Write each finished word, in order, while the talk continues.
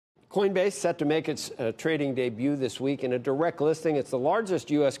Coinbase set to make its trading debut this week in a direct listing. It's the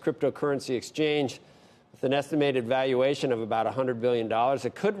largest U.S. cryptocurrency exchange with an estimated valuation of about $100 billion.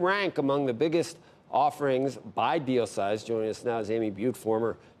 It could rank among the biggest offerings by deal size. Joining us now is Amy Butte,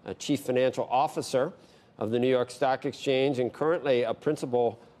 former Chief Financial Officer of the New York Stock Exchange and currently a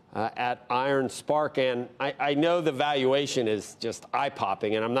principal at Iron Spark. And I know the valuation is just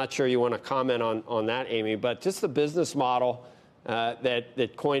eye-popping, and I'm not sure you want to comment on that, Amy, but just the business model that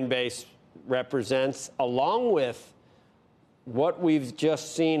Coinbase represents, along with what we've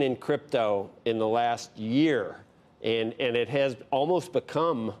just seen in crypto in the last year, and it has almost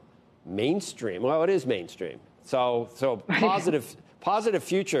become mainstream. Well, it is mainstream. So positive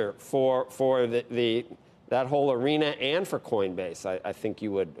future for that whole arena and for Coinbase. I think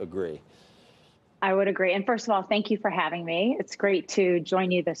you would agree. I would agree. And first of all, thank you for having me. It's great to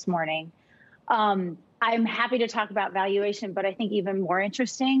join you this morning. I'm happy to talk about valuation, but I think even more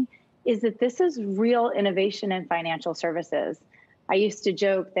interesting is that this is real innovation in financial services. I used to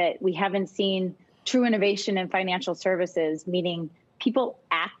joke that we haven't seen true innovation in financial services, meaning people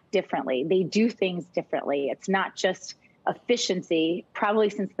act differently. They do things differently. It's not just efficiency,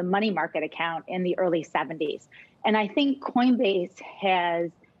 probably since the money market account in the early 70s. And I think Coinbase has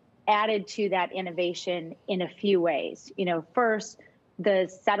added to that innovation in a few ways. First, the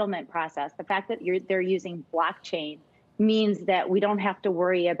settlement process, the fact that they're using blockchain means that we don't have to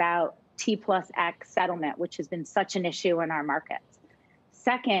worry about T+X settlement, which has been such an issue in our markets.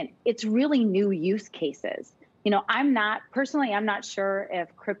 Second, it's really new use cases. I'm not sure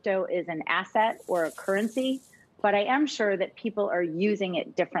if crypto is an asset or a currency, but I am sure that people are using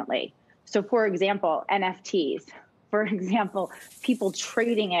it differently. So for example, NFTs, people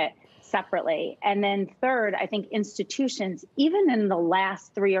trading it separately. And then third, I think institutions, even in the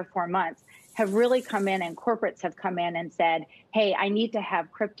last 3 or 4 months, have really come in, and corporates have come in and said, hey, I need to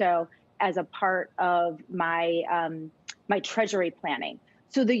have crypto as a part of my my treasury planning.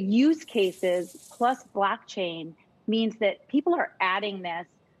 So the use cases plus blockchain means that people are adding this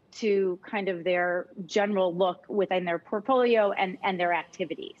to kind of their general look within their portfolio and their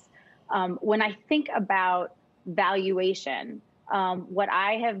activities. When I think about valuation, what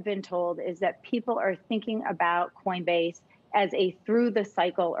I have been told is that people are thinking about Coinbase as a through the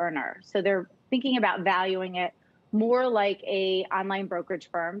cycle earner. So they're thinking about valuing it more like a online brokerage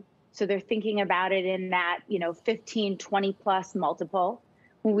firm. So they're thinking about it in that, 15, 20 plus multiple.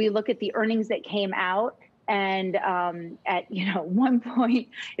 When we look at the earnings that came out, and at one point,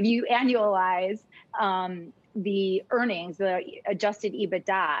 if you annualize the earnings, the adjusted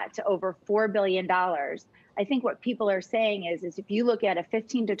EBITDA to over $4 billion, I think what people are saying is if you look at a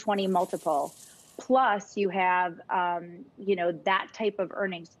 15 to 20 multiple, plus you have that type of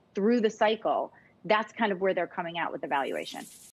earnings through the cycle, that's kind of where they're coming out with the valuation.